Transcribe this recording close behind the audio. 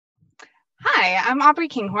Hi, I'm Aubri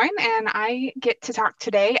Kinghorn, and I get to talk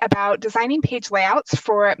today about designing page layouts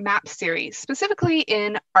for map series, specifically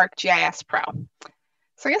in ArcGIS Pro.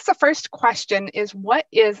 So I guess the first question is, what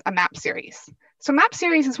is a map series? So map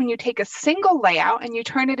series is when you take a single layout and you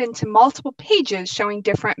turn it into multiple pages showing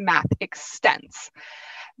different map extents.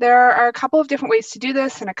 There are a couple of different ways to do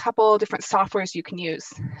this and a couple of different softwares you can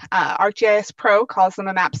use. ArcGIS Pro calls them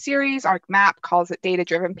a map series. ArcMap calls it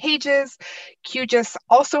data-driven pages. QGIS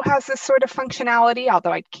also has this sort of functionality,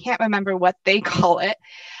 although I can't remember what they call it.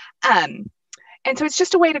 And so it's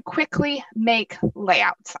just a way to quickly make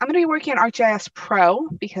layouts. I'm going to be working on ArcGIS Pro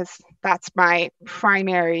because that's my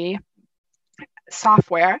primary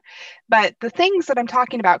software, but the things that I'm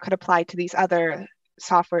talking about could apply to these other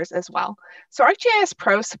softwares as well. So ArcGIS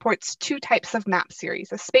Pro supports two types of map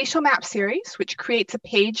series: a spatial map series, which creates a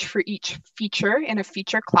page for each feature in a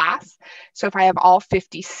feature class. So if I have all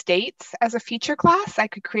 50 states as a feature class, I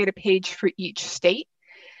could create a page for each state.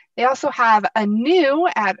 They also have a new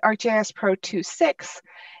at ArcGIS Pro 2.6,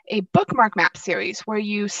 a bookmark map series where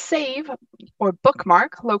you save or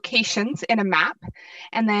bookmark locations in a map,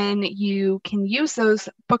 and then you can use those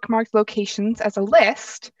bookmarked locations as a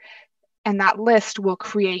list, and that list will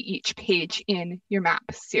create each page in your map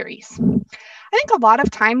series. I think a lot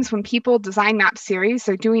of times when people design map series,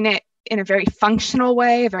 they're doing it in a very functional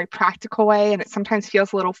way, a very practical way, and it sometimes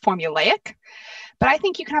feels a little formulaic. But I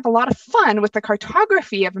think you can have a lot of fun with the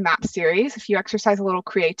cartography of a map series if you exercise a little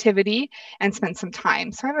creativity and spend some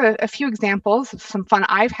time. So I have a few examples of some fun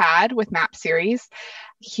I've had with map series.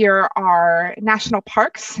 Here are national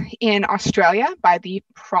parks in Australia by the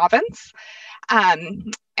province.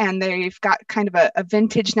 And they've got kind of a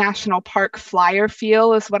vintage national park flyer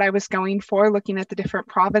feel is what I was going for, looking at the different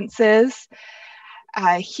provinces.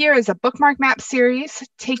 Here is a bookmark map series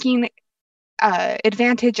taking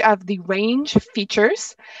advantage of the range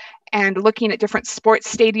features and looking at different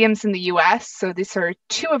sports stadiums in the US. So these are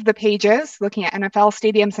two of the pages looking at NFL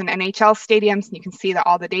stadiums and NHL stadiums. And you can see that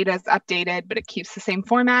all the data is updated, but it keeps the same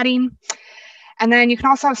formatting. And then you can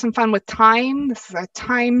also have some fun with time. This is a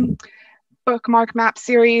time bookmark map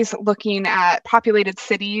series looking at populated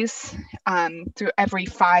cities through every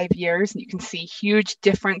 5 years. And you can see huge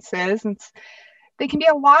differences. And they can be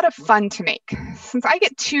a lot of fun to make. Since I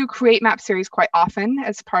get to create map series quite often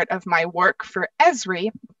as part of my work for Esri,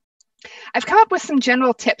 I've come up with some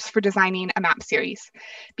general tips for designing a map series,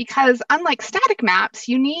 because unlike static maps,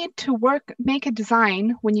 you need to make a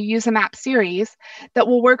design when you use a map series that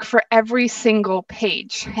will work for every single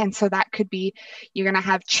page. And so that could be, you're going to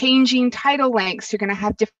have changing title lengths, you're going to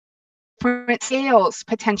have different scales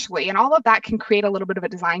potentially, and all of that can create a little bit of a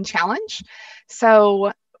design challenge.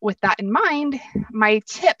 So with that in mind, my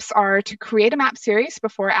tips are to create a map series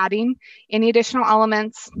before adding any additional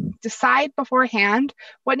elements, decide beforehand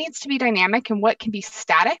what needs to be dynamic and what can be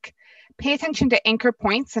static, pay attention to anchor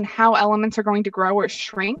points and how elements are going to grow or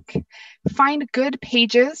shrink, find good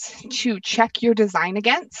pages to check your design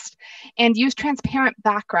against, and use transparent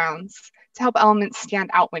backgrounds to help elements stand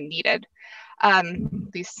out when needed.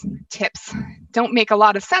 These tips don't make a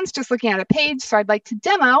lot of sense just looking at a page, so I'd like to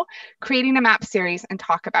demo creating a map series and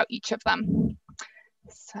talk about each of them.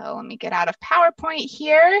 So let me get out of PowerPoint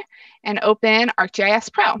here and open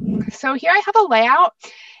ArcGIS Pro. So here I have a layout,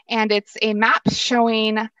 and it's a map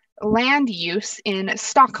showing land use in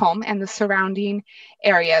Stockholm and the surrounding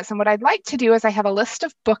areas. And what I'd like to do is I have a list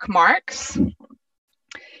of bookmarks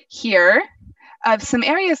here of some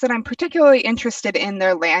areas that I'm particularly interested in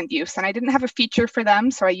their land use. And I didn't have a feature for them,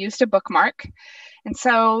 so I used a bookmark. And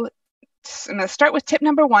so I'm going to start with tip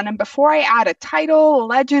number 1. And before I add a title, a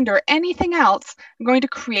legend, or anything else, I'm going to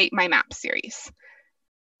create my map series.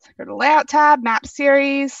 So I go to Layout tab, Map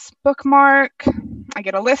Series, Bookmark. I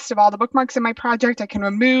get a list of all the bookmarks in my project. I can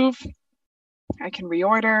remove, I can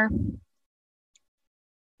reorder,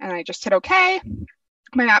 and I just hit OK.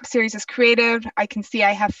 My map series is created. I can see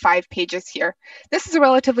I have 5 pages here. This is a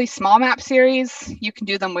relatively small map series. You can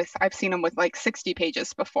do them with, I've seen them with like 60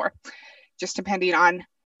 pages before, just depending on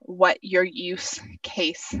what your use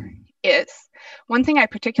case is. One thing I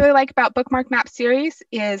particularly like about bookmark map series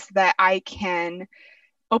is that I can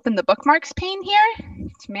open the bookmarks pane here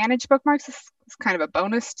to manage bookmarks. This is kind of a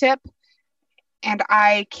bonus tip. And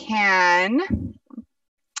I can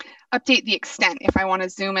update the extent if I want to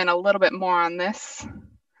zoom in a little bit more on this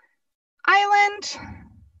island.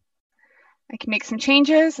 I can make some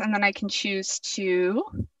changes, and then I can choose to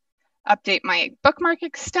update my bookmark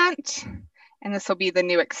extent, and this will be the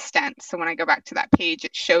new extent. So when I go back to that page,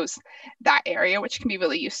 it shows that area, which can be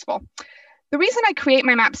really useful. The reason I create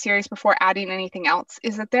my map series before adding anything else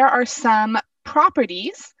is that there are some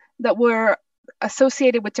properties that were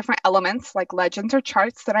associated with different elements like legends or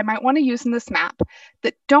charts that I might want to use in this map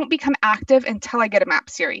that don't become active until I get a map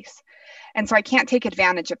series. And so I can't take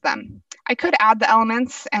advantage of them. I could add the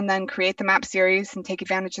elements and then create the map series and take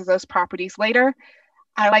advantage of those properties later.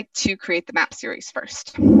 I like to create the map series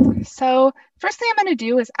first. So first thing I'm going to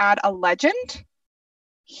do is add a legend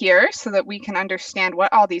here so that we can understand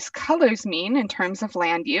what all these colors mean in terms of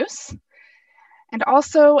land use, and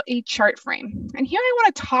also a chart frame. And here I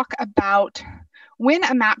want to talk about when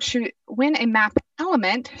a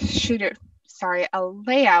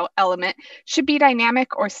layout element should be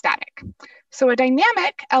dynamic or static. So a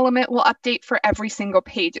dynamic element will update for every single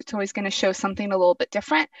page. It's always going to show something a little bit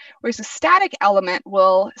different, whereas a static element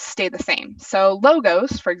will stay the same. So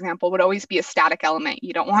logos, for example, would always be a static element.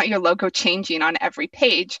 You don't want your logo changing on every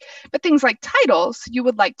page, but things like titles, you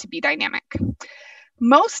would like to be dynamic.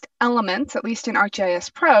 Most elements, at least in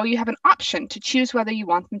ArcGIS Pro, you have an option to choose whether you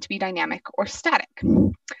want them to be dynamic or static.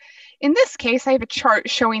 In this case, I have a chart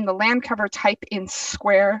showing the land cover type in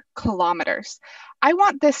square kilometers. I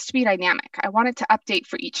want this to be dynamic. I want it to update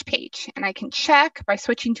for each page. And I can check by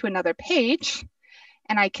switching to another page,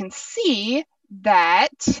 and I can see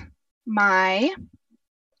that my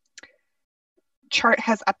chart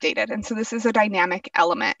has updated. And so this is a dynamic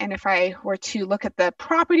element. And if I were to look at the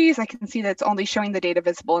properties, I can see that it's only showing the data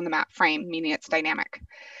visible in the map frame, meaning it's dynamic.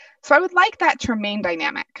 So I would like that to remain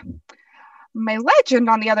dynamic. My legend,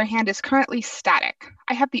 on the other hand, is currently static.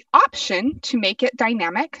 I have the option to make it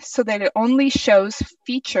dynamic so that it only shows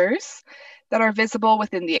features that are visible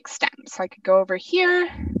within the extent. So I could go over here,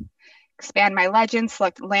 expand my legend,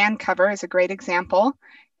 select land cover is a great example,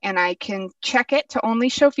 and I can check it to only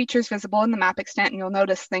show features visible in the map extent, and you'll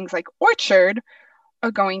notice things like orchard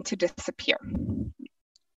are going to disappear.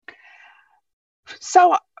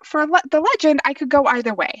 So for the legend, I could go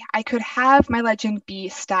either way. I could have my legend be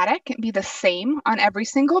static and be the same on every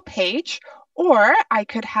single page, or I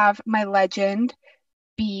could have my legend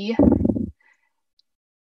be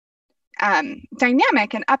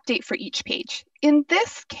dynamic and update for each page. In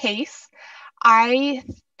this case, I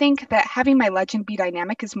think that having my legend be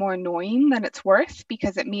dynamic is more annoying than it's worth,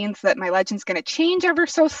 because it means that my legend's going to change ever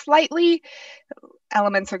so slightly.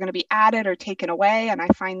 Elements are going to be added or taken away, and I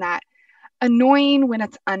find that annoying when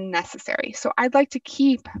it's unnecessary. So I'd like to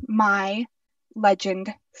keep my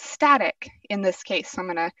legend static in this case. So I'm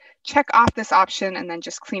going to check off this option and then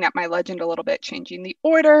just clean up my legend a little bit, changing the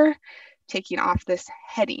order, taking off this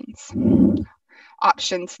headings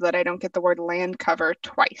option so that I don't get the word land cover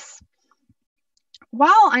twice.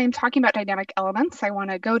 While I'm talking about dynamic elements, I want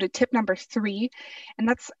to go to tip number 3, and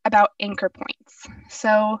that's about anchor points.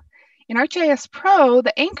 So in ArcGIS Pro,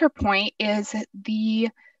 the anchor point is the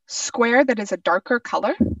square that is a darker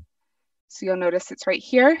color. So you'll notice it's right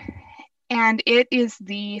here. And it is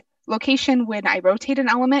the location when I rotate an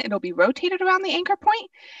element, it'll be rotated around the anchor point.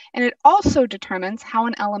 And it also determines how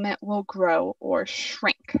an element will grow or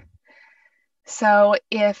shrink. So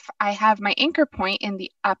if I have my anchor point in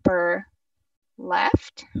the upper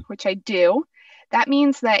left, which I do, that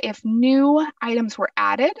means that if new items were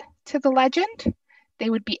added to the legend, they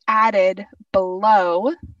would be added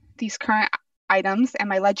below these current items and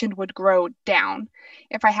my legend would grow down.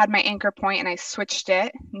 If I had my anchor point and I switched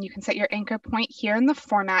it, and you can set your anchor point here in the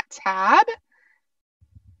Format tab.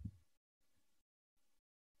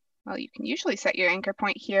 Well, you can usually set your anchor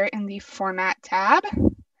point here in the Format tab.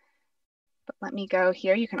 But let me go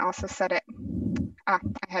here. You can also set it.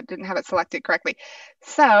 Didn't have it selected correctly.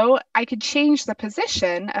 So I could change the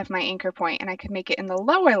position of my anchor point and I could make it in the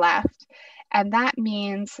lower left. And that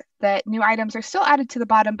means that new items are still added to the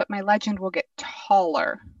bottom, but my legend will get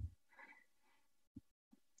taller.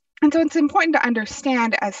 And so it's important to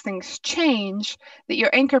understand as things change that your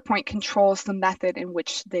anchor point controls the method in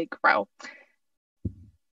which they grow.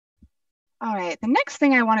 All right, the next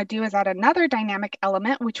thing I want to do is add another dynamic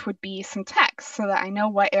element, which would be some text so that I know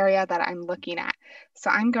what area that I'm looking at. So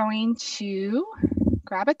I'm going to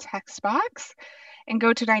grab a text box and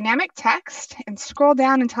go to dynamic text and scroll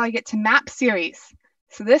down until I get to map series.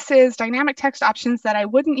 So this is dynamic text options that I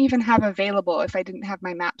wouldn't even have available if I didn't have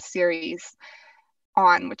my map series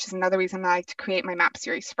on, which is another reason I like to create my map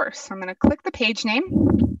series first. So I'm going to click the page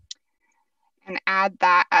name and add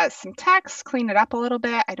that as some text, clean it up a little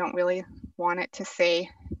bit. I don't really want it to say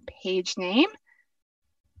page name.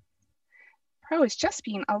 Pro is just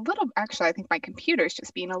being a little, actually, I think my computer is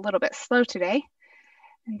just being a little bit slow today.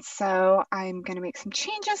 And so I'm going to make some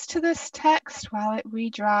changes to this text while it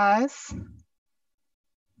redraws.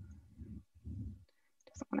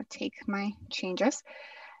 Doesn't want to take my changes,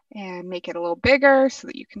 and make it a little bigger so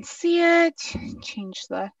that you can see it. Change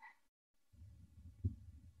the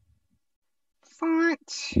font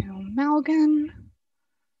to Malgan.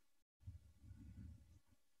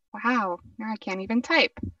 Wow, now I can't even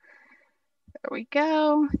type. There we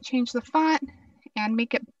go. Change the font and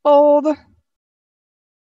make it bold,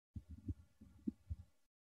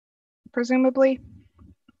 presumably.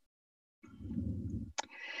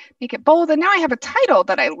 Make it bold, and now I have a title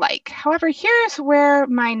that I like. However, here's where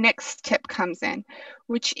my next tip comes in,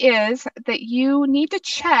 which is that you need to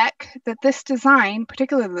check that this design,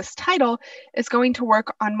 particularly this title, is going to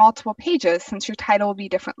work on multiple pages since your title will be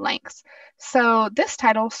different lengths. So this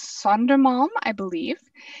title, Sondermalm, I believe,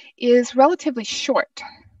 is relatively short.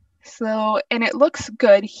 And it looks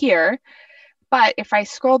good here. But if I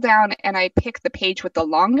scroll down and I pick the page with the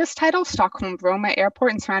longest title, Stockholm Roma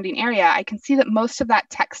Airport and surrounding area, I can see that most of that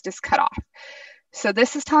text is cut off. So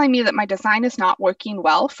this is telling me that my design is not working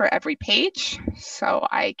well for every page. So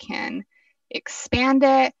I can expand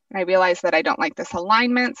it. And I realize that I don't like this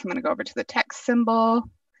alignment. So I'm going to go over to the text symbol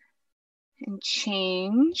and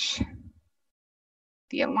change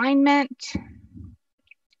the alignment.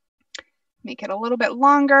 Make it a little bit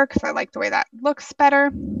longer because I like the way that looks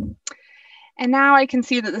better. And now I can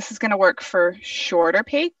see that this is going to work for shorter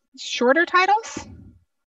titles,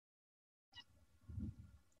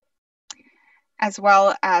 as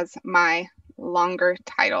well as my longer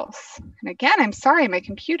titles. And again, I'm sorry, my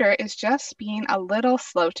computer is just being a little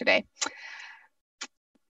slow today.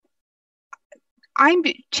 I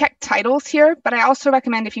check titles here, but I also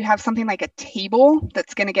recommend if you have something like a table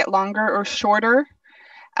that's going to get longer or shorter,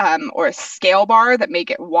 or a scale bar that may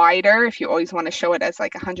get wider if you always want to show it as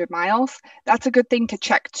like 100 miles. That's a good thing to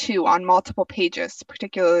check too on multiple pages,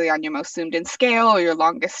 particularly on your most zoomed in scale or your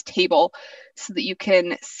longest table, so that you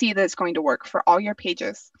can see that it's going to work for all your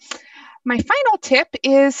pages. My final tip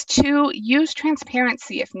is to use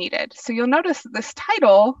transparency if needed. So you'll notice that this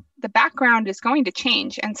title, the background is going to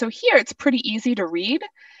change. And so here it's pretty easy to read.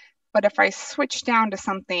 But if I switch down to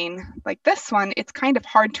something like this one, it's kind of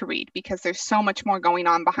hard to read because there's so much more going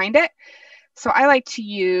on behind it. So I like to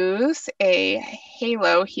use a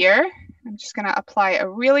halo here. I'm just going to apply a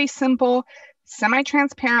really simple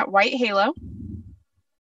semi-transparent white halo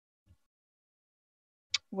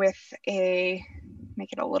with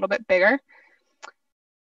make it a little bit bigger.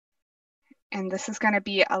 And this is going to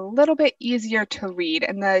be a little bit easier to read.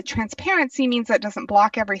 And the transparency means that it doesn't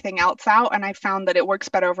block everything else out. And I found that it works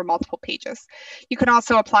better over multiple pages. You can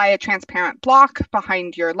also apply a transparent block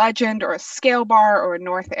behind your legend or a scale bar or a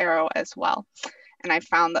north arrow as well. And I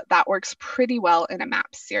found that that works pretty well in a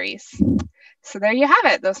map series. So there you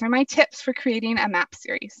have it. Those are my tips for creating a map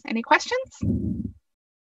series. Any questions?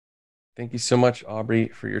 Thank you so much,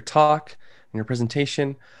 Aubri, for your talk and your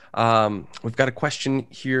presentation. We've got a question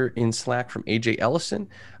here in Slack from AJ Ellison.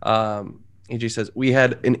 AJ says, we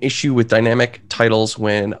had an issue with dynamic titles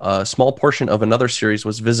when a small portion of another series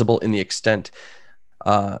was visible in the extent.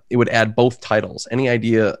 It would add both titles. Any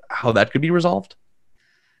idea how that could be resolved?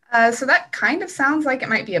 So that kind of sounds like it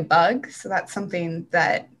might be a bug. So that's something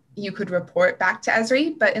that you could report back to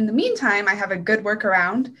Esri. But in the meantime, I have a good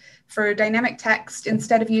workaround for dynamic text.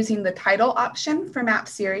 Instead of using the title option for map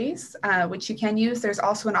series, which you can use, there's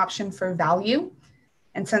also an option for value.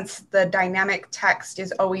 And since the dynamic text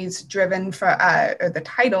is always driven for, or the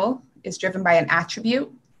title is driven by an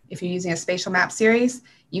attribute, if you're using a spatial map series,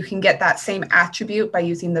 you can get that same attribute by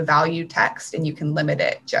using the value text, and you can limit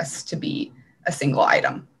it just to be a single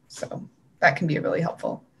item. So that can be a really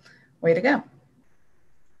helpful way to go.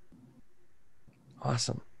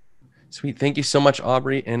 Awesome. Sweet. Thank you so much,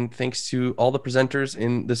 Aubri. And thanks to all the presenters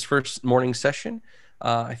in this first morning session.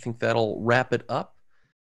 I think that'll wrap it up.